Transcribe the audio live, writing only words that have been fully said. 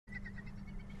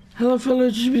Hello fellow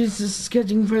GBs, this is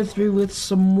Sketching for 3 with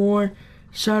some more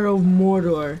Shadow of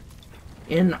Mordor.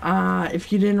 And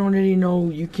if you didn't already know,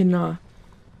 you can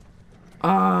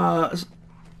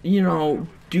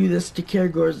do this to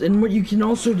Caragors. And what you can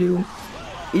also do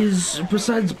is,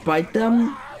 besides bite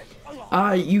them,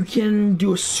 you can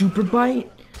do a super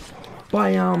bite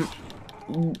by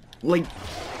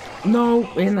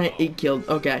it killed.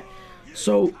 Okay,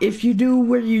 so if you do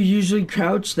where you usually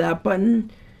crouch, that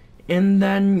button, and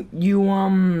then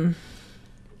you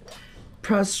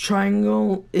press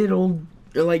triangle, it'll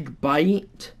like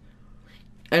bite.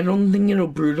 I don't think it'll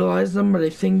brutalize them, but I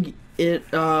think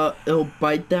it'll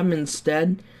bite them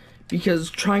instead, because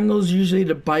triangle's usually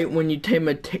to bite when you tame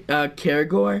a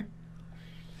Caragor.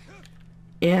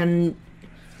 And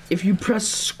if you press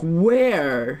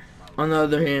square, on the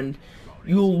other hand,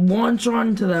 you'll launch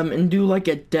onto them and do like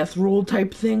a death roll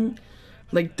type thing,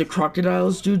 like the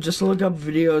crocodiles do. Just look up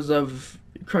videos of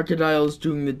crocodiles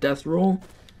doing the death roll,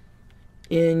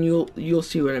 and you'll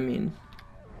see what I mean.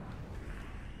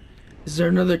 Is there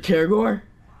another Caragor?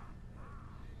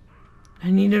 I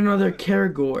need another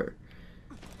Caragor,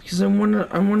 because I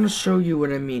wanna show you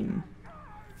what I mean.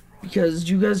 Because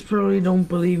you guys probably don't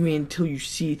believe me until you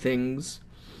see things.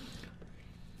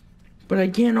 But I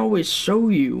can't always show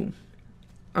you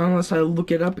unless I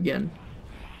look it up again.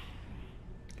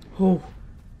 Oh,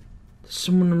 there's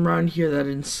someone around here that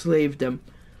enslaved him.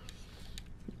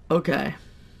 Okay.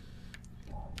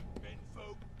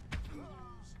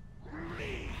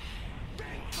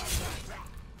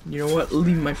 You know what?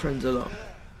 Leave my friends alone.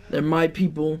 They're my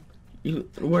people.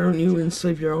 Why don't you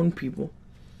enslave your own people?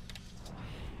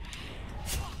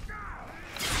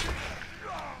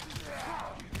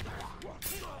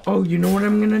 Oh, you know what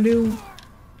I'm gonna do?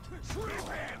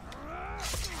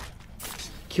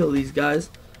 Kill these guys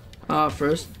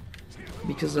first,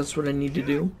 because that's what I need to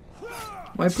do.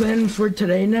 My plan for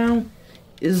today now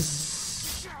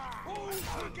is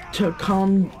to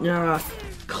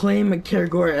claim a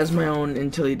Caragor as my own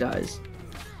until he dies.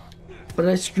 But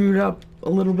I screwed up a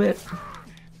little bit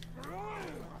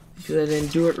because I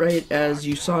didn't do it right, as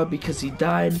you saw, because he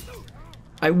died.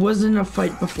 I was in a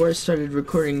fight before I started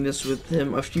recording this with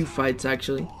him, a few fights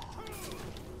actually.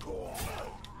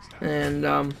 And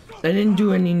I didn't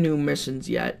do any new missions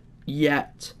yet,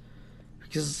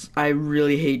 because I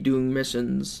really hate doing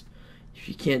missions, if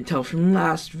you can't tell from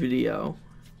last video.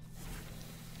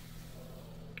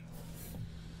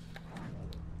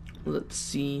 Let's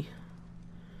see.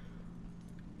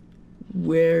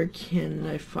 Where can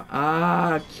I find...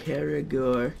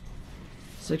 Caragor.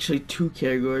 It's actually 2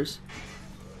 Caragors.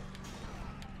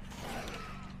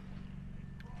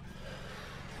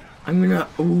 I'm gonna...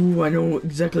 Oh, I know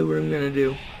exactly what I'm gonna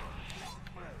do.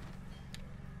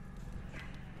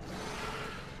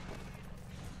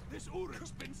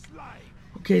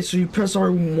 Okay, so you press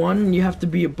R1, you have to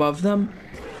be above them.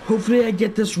 Hopefully I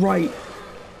get this right.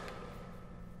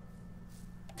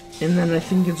 And then I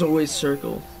think it's always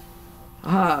circle.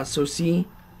 Ah, so see?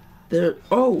 There...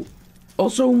 Oh!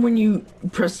 Also, when you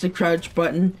press the crouch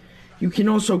button, you can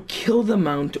also kill the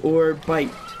mount or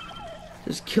bite.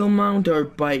 There's kill mount or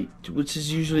bite, which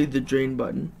is usually the drain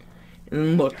button. And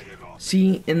then look,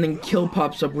 see? And then kill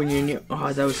pops up when you're near.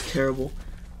 Oh, that was terrible.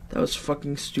 That was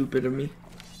fucking stupid of me.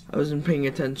 I wasn't paying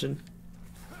attention.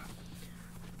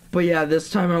 But yeah, this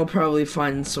time I'll probably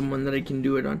find someone that I can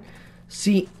do it on.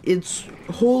 See, it's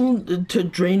hold to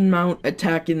drain, mount,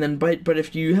 attack, and then bite. But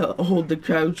if you hold the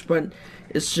crouch button,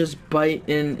 it's just bite,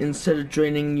 and instead of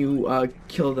draining, you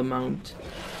kill the mount.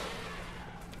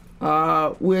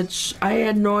 Which I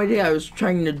had no idea. I was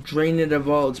trying to drain it of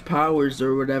all its powers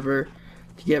or whatever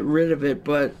to get rid of it,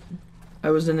 but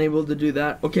I wasn't able to do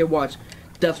that. Okay, watch.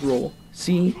 Death roll.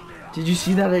 See? Did you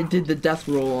see that? I did the death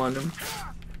roll on him.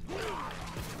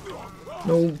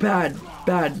 No, bad.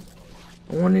 I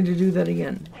wanted to do that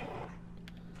again.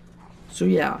 So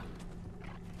yeah.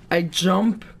 I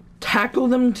jump, tackle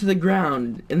them to the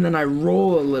ground, and then I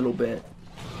roll a little bit.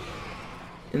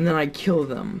 And then I kill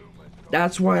them.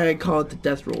 That's why I call it the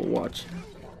death roll. Watch.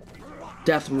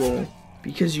 Death roll.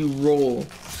 Because you roll.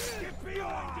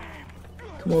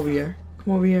 Come over here.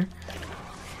 Come over here.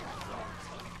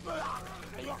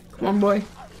 Come on, boy.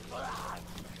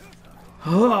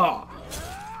 Oh.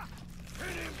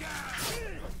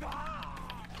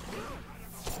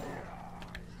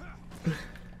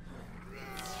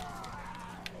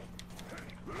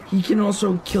 He can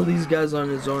also kill these guys on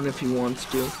his own if he wants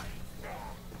to.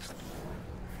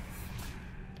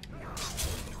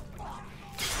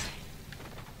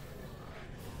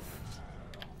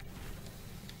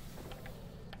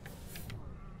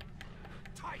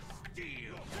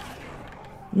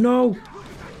 No!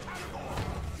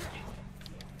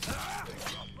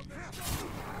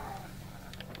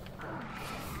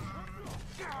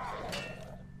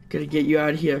 Gotta get you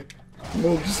out of here.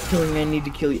 Whoa, just killing, I need to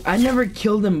kill you. I never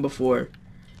killed him before.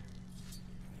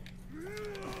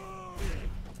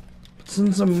 But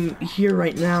since I'm here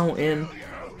right now and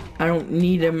I don't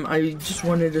need him, I just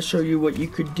wanted to show you what you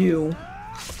could do.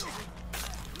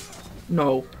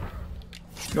 No.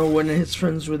 No, one of his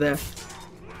friends were there.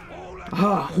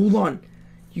 Aha, hold on.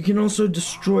 You can also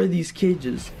destroy these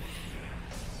cages.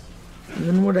 And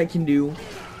then what I can do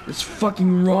is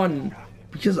fucking run.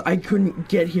 Because I couldn't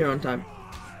get here on time.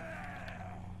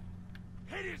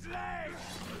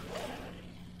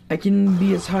 I can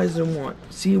be as high as I want.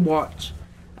 See, watch.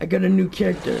 I got a new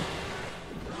character.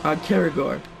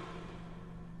 Karagor.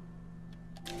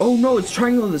 Oh no, it's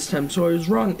triangle this time, so I was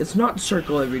wrong. It's not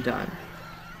circle every time.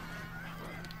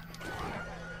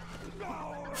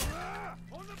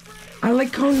 I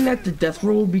like calling that the death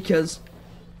roll because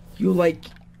you like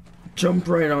jump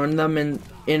right on them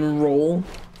and roll.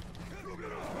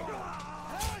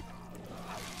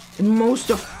 The most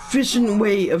efficient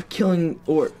way of killing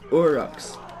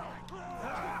Aurochs.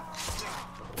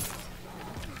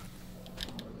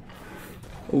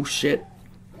 Oh shit.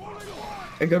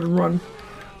 I gotta run.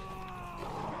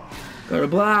 Gotta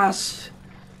blast.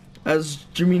 As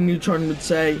Jimmy Neutron would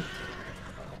say.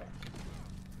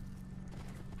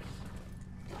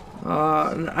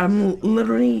 I'm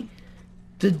literally...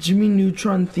 The Jimmy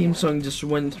Neutron theme song just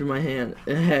went through my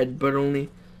head, but only...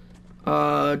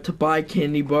 to buy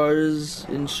candy bars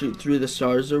and shoot through the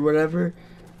stars or whatever.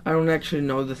 I don't actually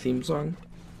know the theme song.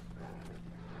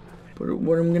 But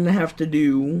what I'm gonna have to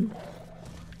do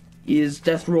is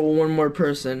death roll one more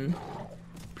person,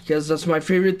 because that's my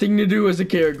favorite thing to do as a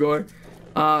Karagor,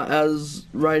 as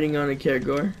riding on a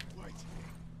Karagor.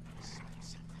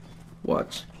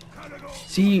 Watch.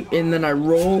 See, and then I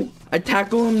roll. I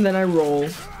tackle him, then I roll.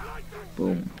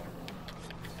 Boom.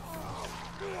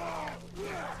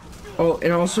 Oh,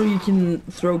 and also you can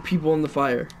throw people in the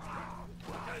fire.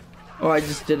 Oh, I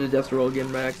just did a death roll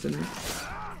again by accident.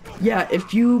 Yeah,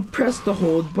 if you press the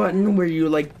hold button where you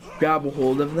like grab a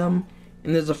hold of them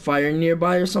and there's a fire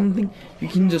nearby or something, you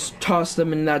can just toss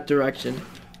them in that direction.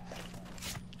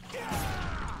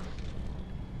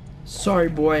 Sorry,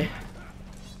 boy.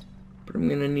 But I'm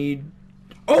gonna need...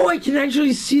 Oh, I can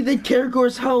actually see the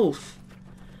Karagor's health.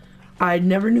 I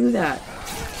never knew that.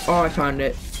 Oh, I found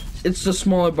it. It's the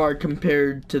smaller bar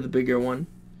compared to the bigger one.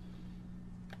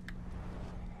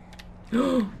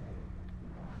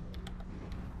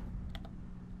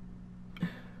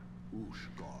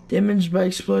 Damaged by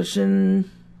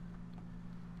explosion.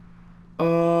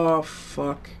 Oh,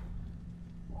 fuck.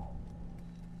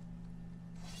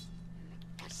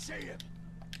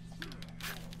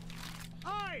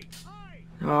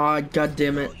 Oh, god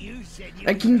damn it.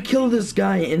 I can kill this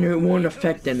guy and it won't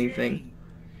affect anything.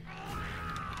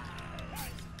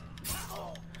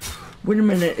 Wait a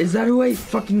minute, is that who I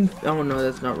fucking... Oh no,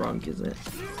 that's not Ronk, is it?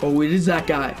 Oh, it is that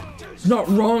guy. It's not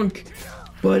Ronk,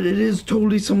 but it is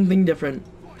totally something different.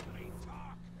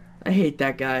 I hate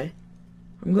that guy.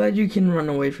 I'm glad you can run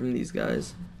away from these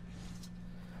guys.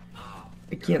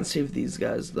 I can't save these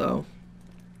guys, though.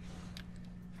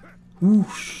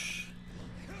 Whoosh.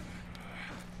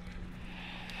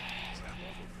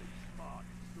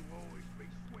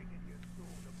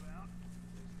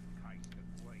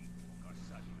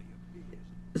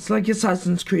 It's like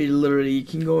Assassin's Creed, literally. You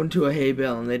can go into a hay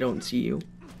bale and they don't see you.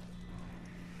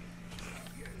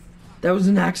 That was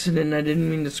an accident. I didn't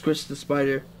mean to squish the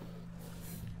spider.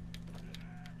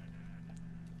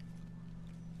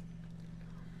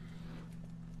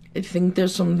 I think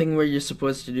there's something where you're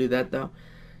supposed to do that, though.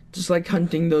 Just like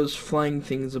hunting those flying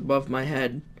things above my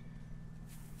head.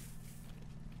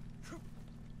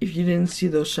 If you didn't see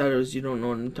those shadows, you don't know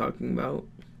what I'm talking about.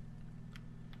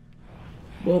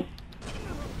 Well,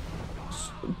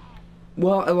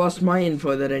 I lost my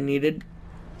info that I needed.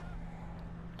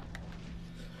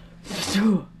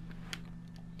 I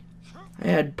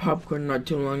had popcorn not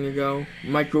too long ago.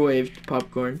 Microwaved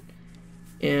popcorn.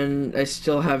 And I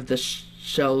still have the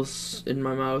shells in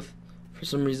my mouth for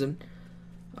some reason.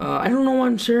 I don't know why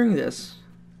I'm sharing this.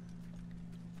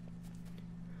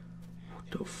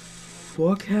 What the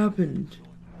fuck happened?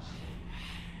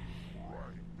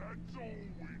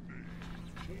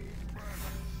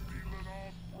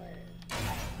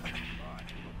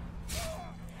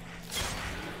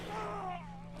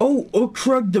 Oh,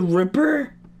 Okrug the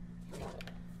Ripper?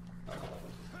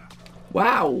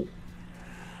 Wow.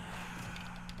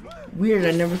 Weird,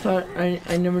 I never thought, I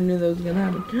never knew that was gonna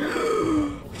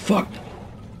happen. Fuck.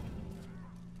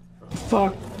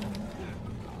 Fuck.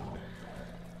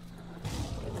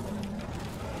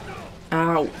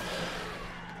 Ow.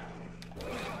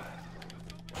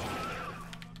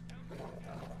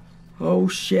 Oh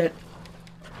shit.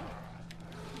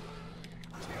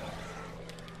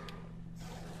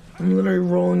 I'm literally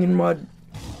rolling in mud.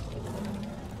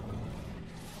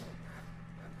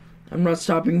 I'm not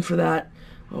stopping for that.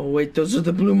 Oh wait, those are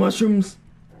the blue mushrooms.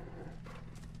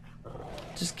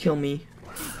 Just kill me.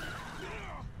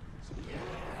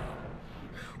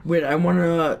 Wait, I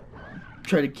wanna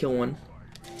try to kill one.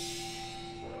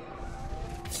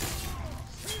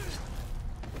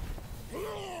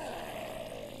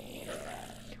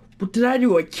 What did I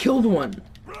do? I killed one.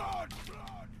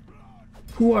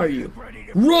 Who are you?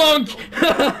 Wrong!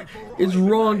 It's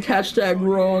wrong. Hashtag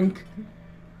wrong.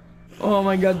 Oh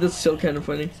my god, that's still kind of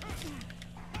funny.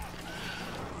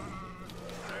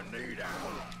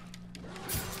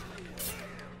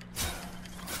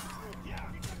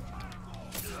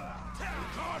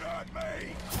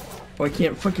 Oh, I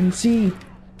can't fucking see.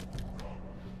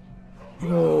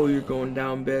 Oh, you're going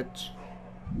down, bitch.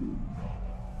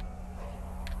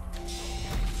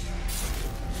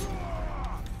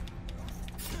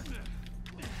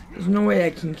 There's no way I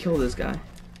can kill this guy.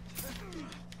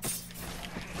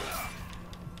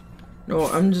 No,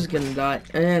 I'm just gonna die,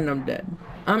 and I'm dead.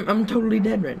 I'm totally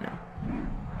dead right now.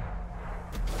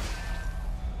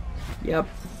 Yep.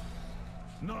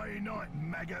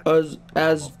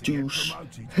 As douche.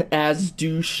 As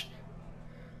douche.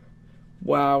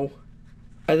 Wow.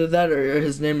 Either that or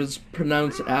his name is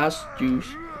pronounced ass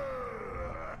douche.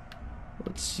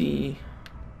 Let's see.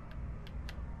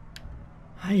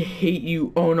 I hate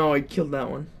you. Oh no, I killed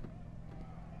that one.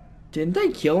 Didn't I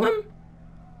kill him?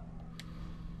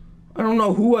 I don't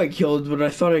know who I killed, but I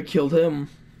thought I killed him.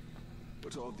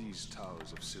 But all these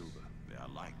towers of silver, they are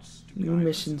lights to New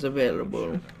missions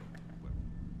available.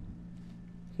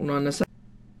 Hold on a sec.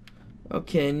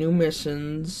 Okay, new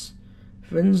missions.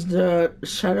 Avenge the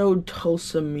Shadow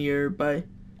Tulsamir by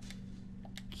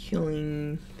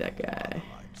killing that guy.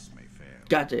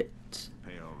 Got it.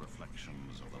 Pale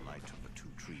reflections of the light of the two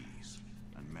trees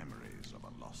and memories of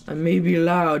a lost. I may be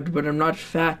loud, but I'm not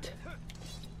fat.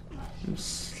 I'm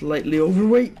slightly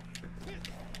overweight.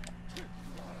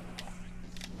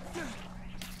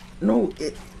 No,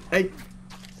 I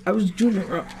was doing it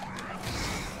wrong.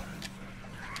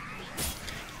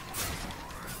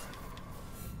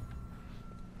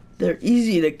 They're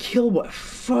easy to kill, but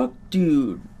fuck,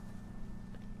 dude.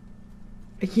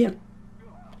 I can't.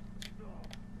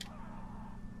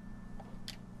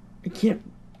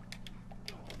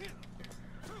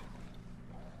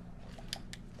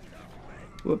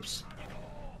 Whoops.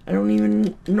 I don't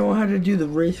even know how to do the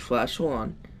Wraith Flash. Hold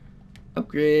on.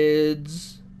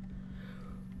 Upgrades.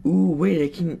 Ooh, wait, I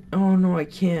can. Oh, no, I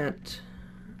can't.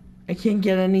 I can't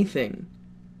get anything.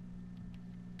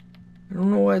 I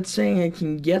don't know why it's saying I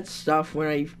can get stuff when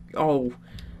I. Oh.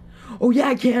 Oh, yeah,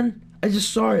 I can. I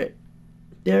just saw it.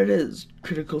 There it is.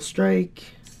 Critical Strike.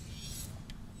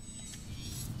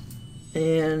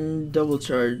 And double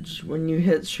charge. When you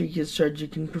hit Shrieky's charge, you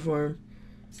can perform.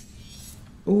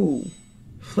 Ooh.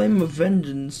 Flame of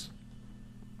Vengeance.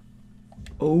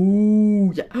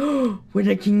 Oh, yeah. Wait,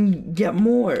 I can get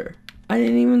more. I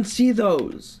didn't even see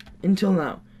those until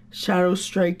now. Shadow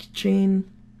Strike Chain.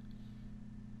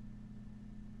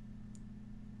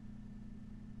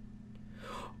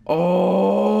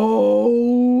 Oh,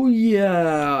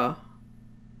 yeah.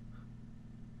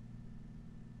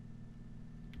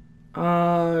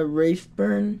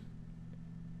 Wraithburn.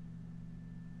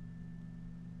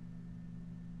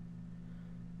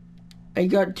 I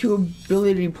got 2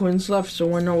 ability points left, so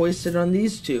why not waste it on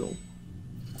these 2?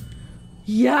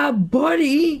 Yeah,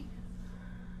 buddy!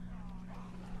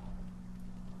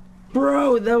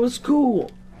 Bro, that was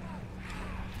cool.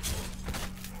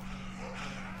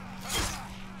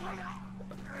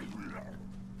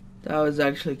 That was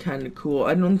actually kind of cool.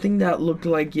 I don't think that looked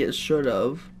like it should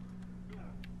have.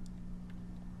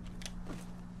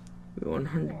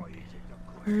 100.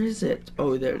 Where is it?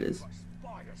 Oh, there it is.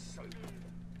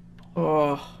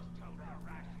 Oh.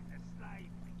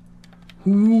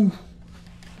 Ooh.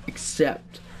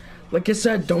 Except, like I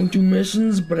said, don't do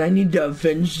missions, but I need to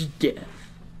avenge death.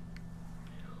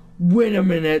 Wait a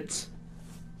minute.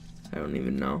 I don't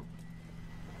even know.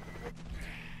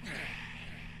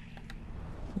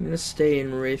 I'm gonna stay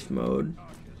in Wraith mode.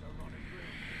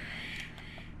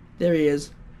 There he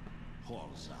is.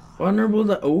 Vulnerable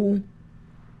to. Oh.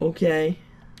 Okay.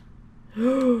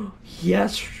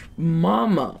 Yes,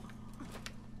 mama.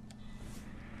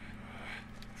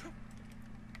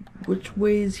 Which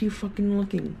way is he fucking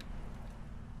looking?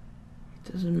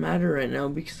 It doesn't matter right now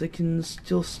because I can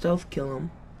still stealth kill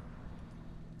him.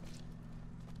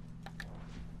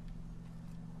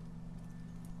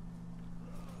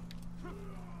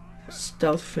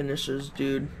 stealth finishers,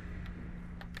 dude.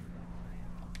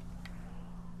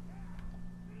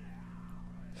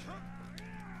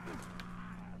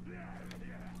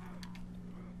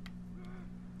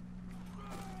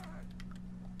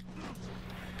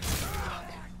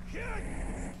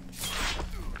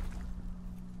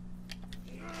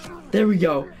 There we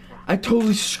go. I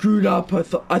totally screwed up. I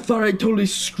thought I totally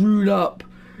screwed up.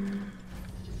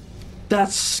 That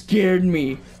scared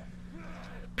me.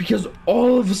 Because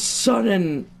all of a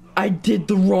sudden, I did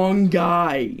the wrong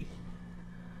guy.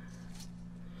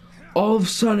 All of a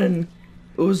sudden,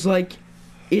 it was like,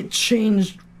 it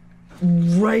changed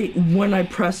right when I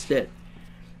pressed it.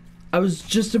 I was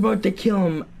just about to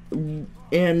kill him,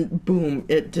 and boom,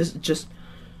 it just...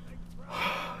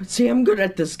 See, I'm good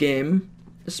at this game.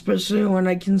 Especially when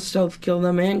I can stealth kill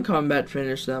them and combat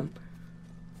finish them.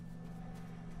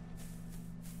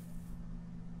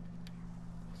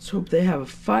 Let's hope they have a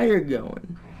fire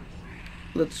going.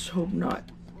 Let's hope not.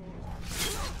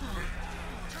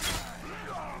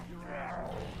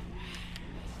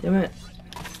 Damn it.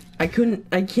 I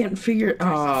can't figure,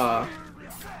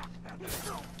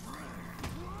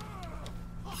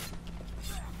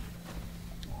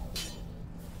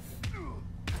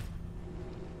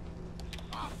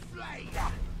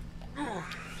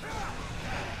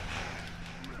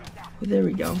 there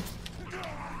we go.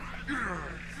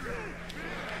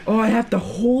 Oh, I have to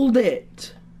hold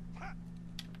it.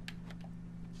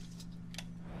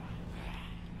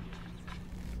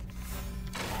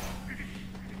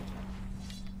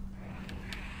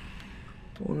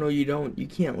 Oh, no, you don't. You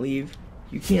can't leave.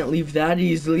 You can't leave that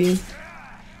easily.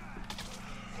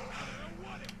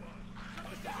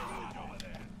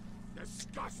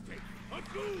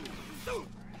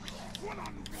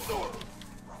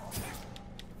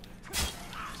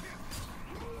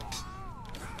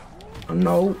 Oh,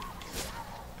 no.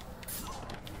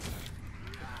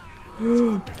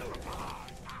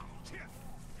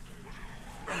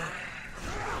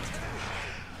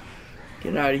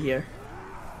 Get out of here.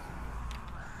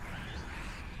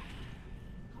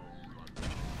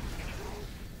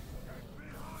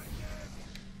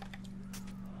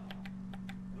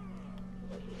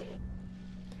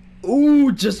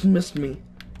 Ooh, just missed me.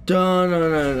 No, no,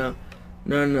 no, no.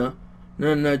 No, no.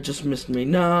 No, no, just missed me.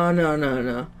 No, no, no,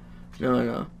 no. No,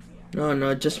 no. No,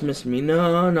 no, just missed me.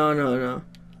 No, no, no, no.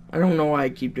 I don't know why I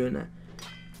keep doing that.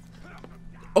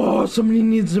 Oh, somebody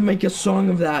needs to make a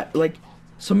song of that. Like,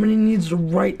 somebody needs to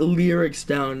write lyrics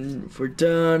down for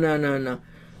da na na na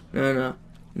na na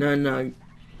na na.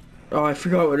 Oh, I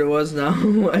forgot what it was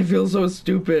now. I feel so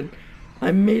stupid.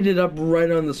 I made it up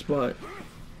right on the spot.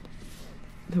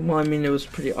 Well, I mean, it was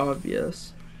pretty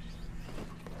obvious.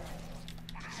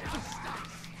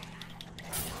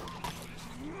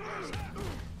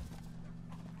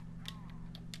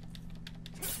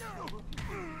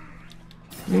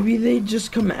 Maybe they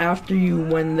just come after you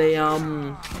when they,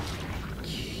 when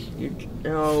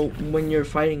you're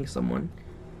fighting someone.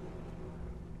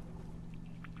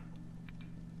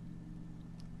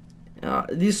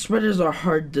 These sweaters are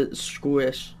hard to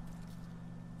squish.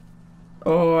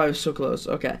 Oh, I was so close.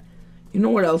 Okay. You know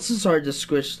what else is hard to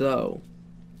squish, though?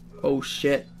 Oh,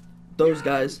 shit. Those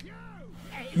guys.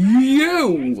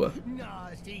 You!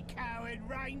 Nasty coward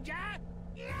ranger!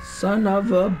 Son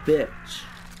of a bitch.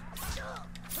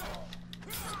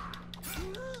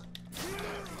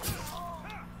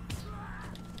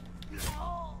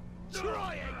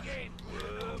 Try again!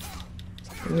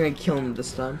 I'm gonna kill him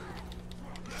this time.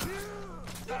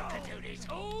 I do this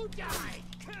all day!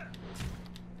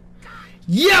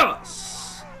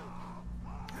 Yes!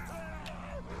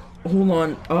 Hold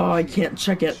on. Oh, I can't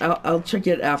check it. I'll check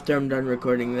it after I'm done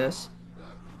recording this.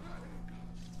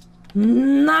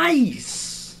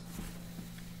 Nice!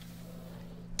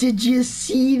 Did you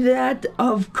see that?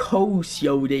 Of course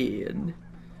you did.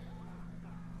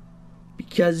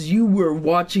 Because you were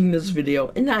watching this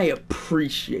video, and I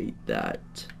appreciate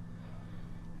that.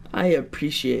 I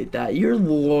appreciate that. You're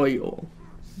loyal.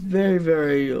 Very,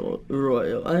 very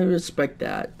loyal. I respect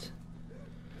that.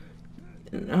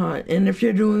 And if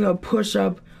you're doing a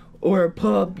push-up or a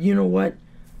pull-up, you know what?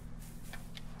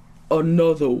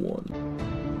 Another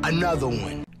one. Another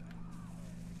one.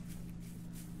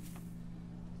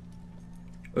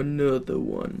 Another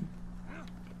one.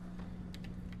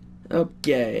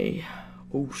 Okay.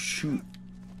 Oh, shoot.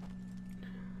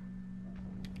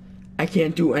 I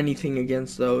can't do anything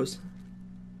against those.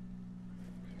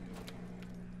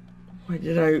 Why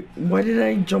did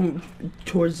I jump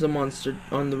towards the monster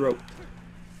on the rope?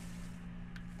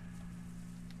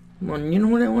 Come on, you know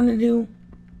what I want to do?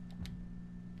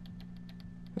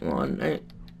 Hold on,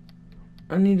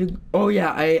 I need to. Oh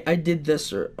yeah, I did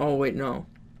this. Or oh wait, no.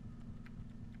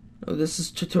 No, this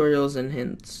is tutorials and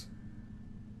hints.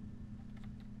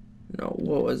 No,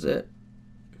 what was it?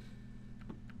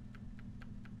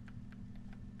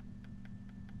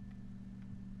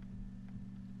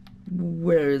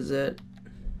 Where is it?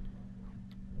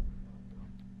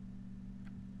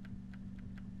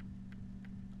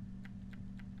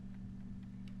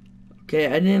 Okay,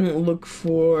 I didn't look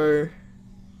for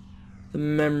the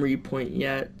memory point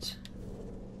yet.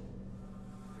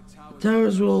 The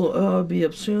towers will be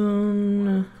up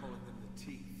soon.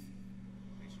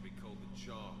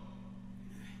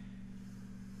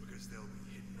 Because they'll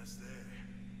be hitting us there.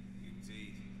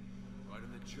 Indeed. Right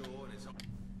in the jaw and it's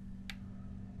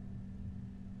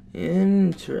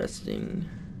Interesting.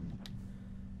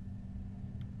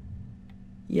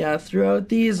 Yeah, throughout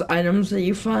these items that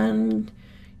you find,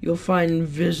 you'll find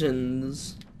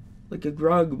visions. Like a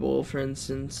grog bowl, for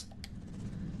instance.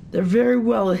 They're very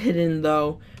well hidden,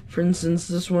 though. For instance,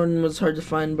 this one was hard to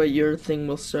find, but your thing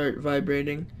will start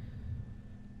vibrating.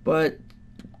 But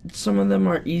some of them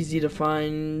are easy to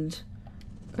find.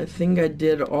 I think I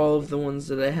did all of the ones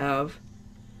that I have.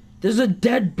 There's a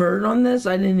dead bird on this?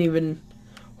 I didn't even...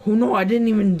 Oh no, I didn't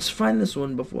even find this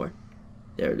one before.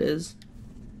 There it is.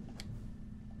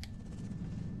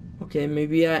 Okay,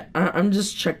 maybe I'm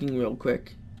just checking real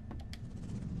quick.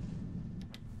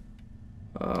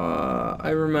 I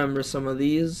remember some of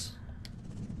these.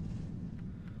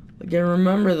 Like, I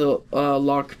remember the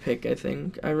lockpick, I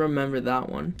think. I remember that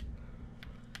one.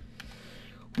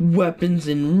 Weapons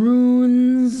and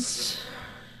runes.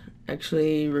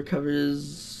 Actually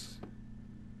recovers...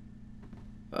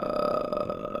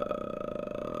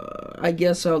 I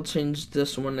guess I'll change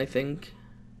this one, I think.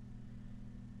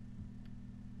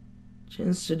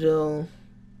 Chance to deal...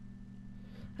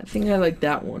 I think I like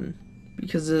that one.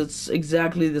 Because it's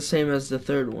exactly the same as the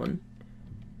third one.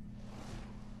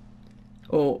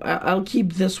 Oh, I'll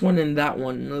keep this one and that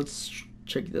one. Let's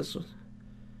check this one.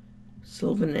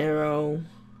 Sylvan Arrow.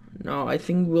 No, I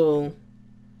think we'll...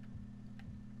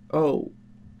 Oh.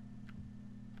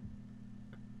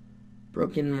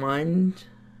 Broken Mind.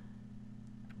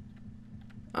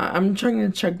 I'm trying to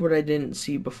check what I didn't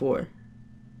see before.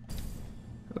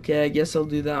 Okay, I guess I'll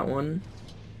do that one.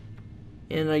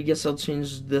 And I guess I'll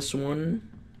change this one.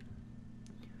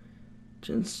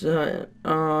 Just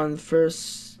on the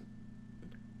first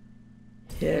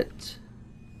hit.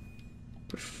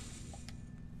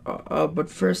 But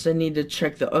first I need to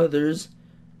check the others.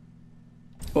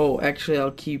 Oh, actually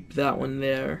I'll keep that one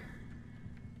there.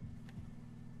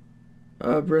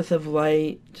 Breath of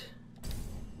Light.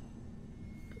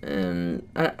 And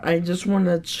I just want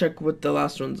to check what the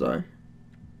last ones are.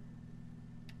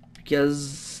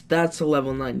 Because that's a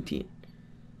level 19.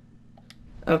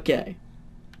 Okay.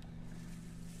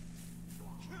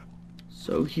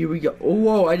 So here we go. Oh,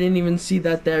 whoa, I didn't even see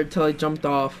that there till I jumped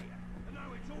off.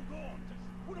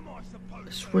 I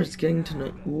swear it's getting to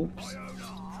night. Oops.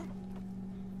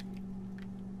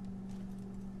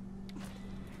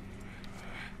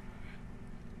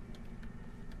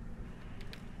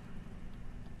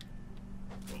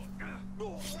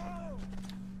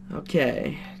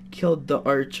 Okay. Killed the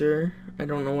archer. I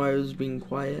don't know why I was being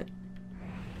quiet.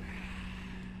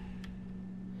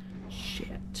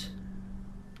 Shit.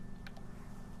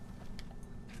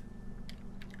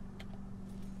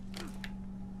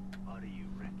 How do you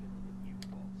reckon, you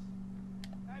boss?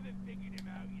 I haven't figured him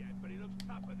out yet, but he looks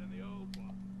tougher than the old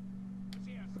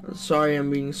one. Sorry I'm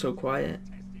being so quiet.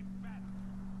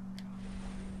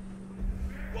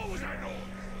 What was that noise?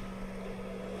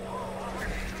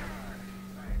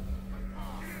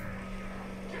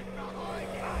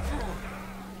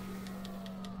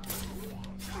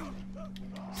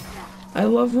 I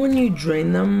love when you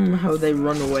drain them, how they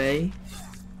run away.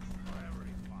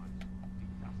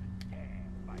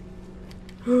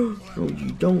 No,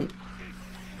 you don't.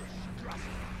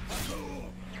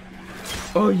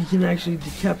 Oh, you can actually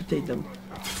decapitate them.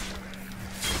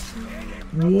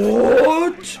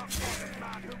 What?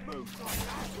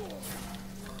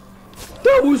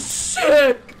 That was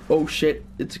sick! Oh shit,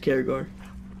 it's a Caragor.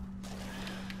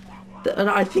 And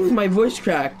I think my voice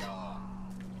cracked.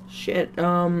 Shit,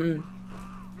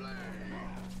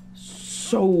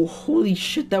 So, holy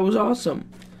shit, that was awesome.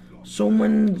 So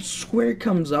when square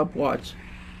comes up, watch.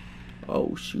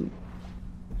 Oh, shoot.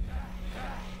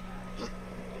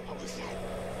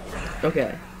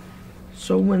 Okay.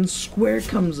 So when square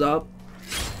comes up...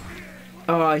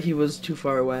 Oh, he was too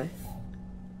far away.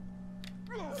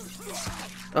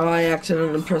 Oh, I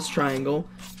accidentally pressed triangle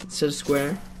instead of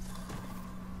square.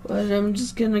 But I'm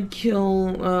just gonna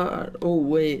kill... oh,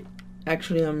 wait.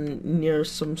 Actually, I'm near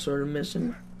some sort of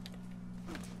mission.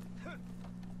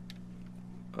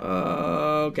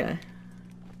 Okay.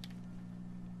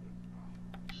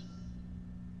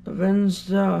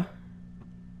 Avenge I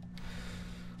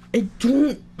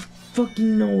don't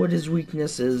fucking know what his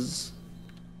weakness is.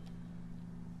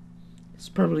 It's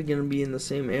probably gonna be in the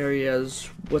same area as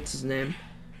what's his name?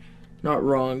 Not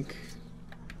wrong,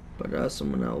 but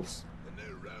someone else. The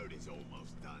new road is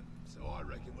almost done, so I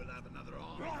reckon we'll have another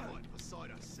army fight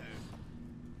beside us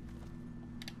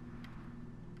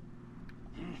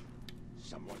soon.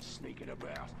 Someone's sneaking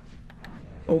about.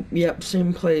 Oh, yep,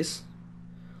 same place.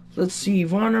 Let's see,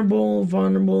 vulnerable,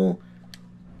 vulnerable.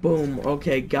 Boom,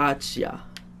 okay, gotcha.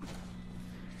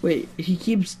 Wait, he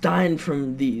keeps dying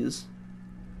from these.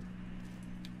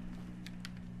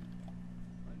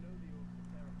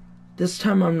 This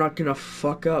time I'm not gonna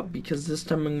fuck up, because this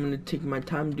time I'm gonna take my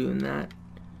time doing that.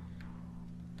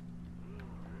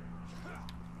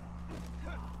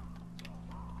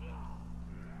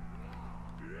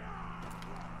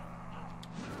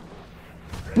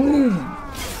 Boom!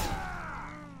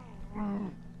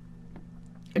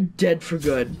 Dead for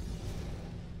good.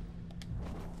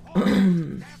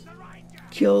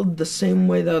 Killed the same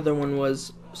way the other one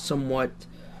was, somewhat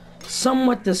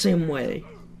the same way.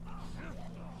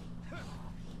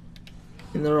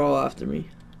 And they're all after me.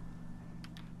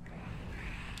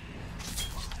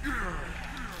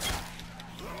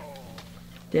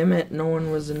 Damn it, no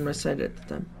one was in my sight at the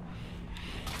time.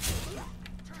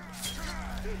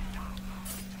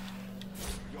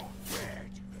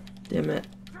 Damn it.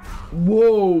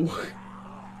 Whoa!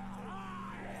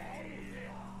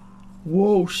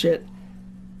 Whoa, shit.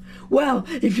 Well,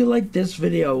 if you like this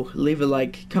video, leave a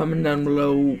like, comment down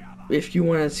below if you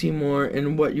want to see more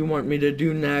and what you want me to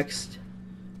do next.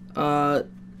 I'm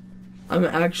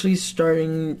actually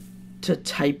starting to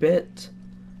type it.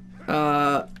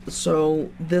 So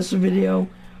this video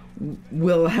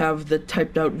will have the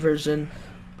typed out version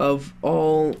of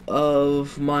all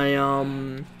of my,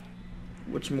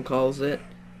 whatchamacallit,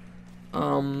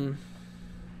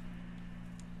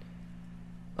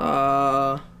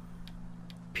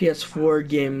 PS4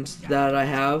 games that I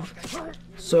have,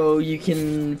 so you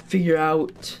can figure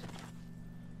out,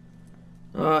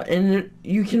 and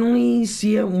you can only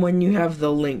see it when you have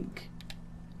the link.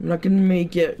 I'm not gonna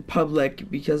make it public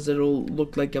because it'll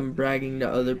look like I'm bragging to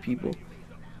other people.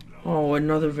 Oh,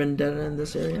 another vendetta in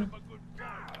this area.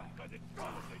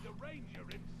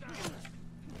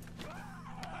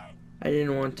 I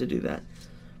didn't want to do that.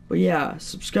 But yeah,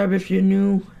 subscribe if you're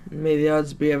new, and may the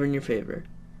odds be ever in your favor.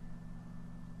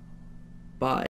 Bye.